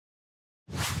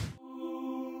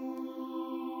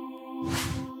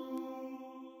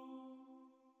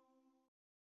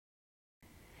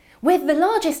With the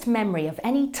largest memory of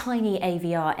any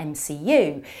tinyAVR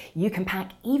MCU, you can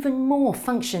pack even more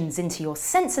functions into your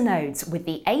sensor nodes with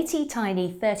the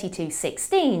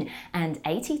ATtiny3216 and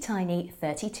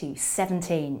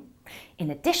ATtiny3217.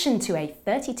 In addition to a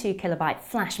 32KB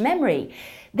flash memory,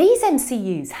 these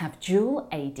MCUs have dual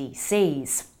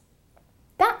ADCs.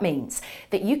 That means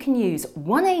that you can use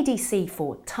one ADC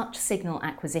for touch signal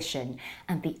acquisition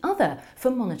and the other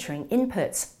for monitoring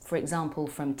inputs, for example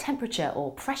from temperature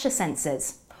or pressure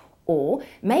sensors. Or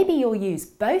maybe you'll use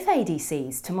both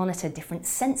ADCs to monitor different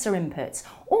sensor inputs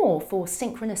or for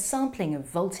synchronous sampling of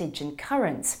voltage and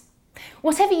current.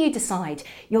 Whatever you decide,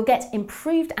 you'll get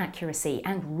improved accuracy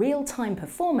and real-time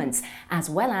performance as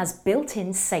well as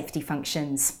built-in safety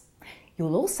functions.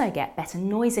 You'll also get better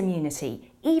noise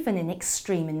immunity, even in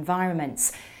extreme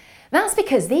environments. That's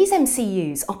because these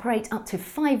MCUs operate up to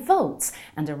 5 volts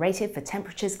and are rated for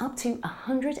temperatures up to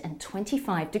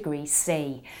 125 degrees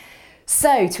C.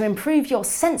 So, to improve your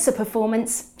sensor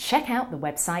performance, check out the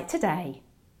website today.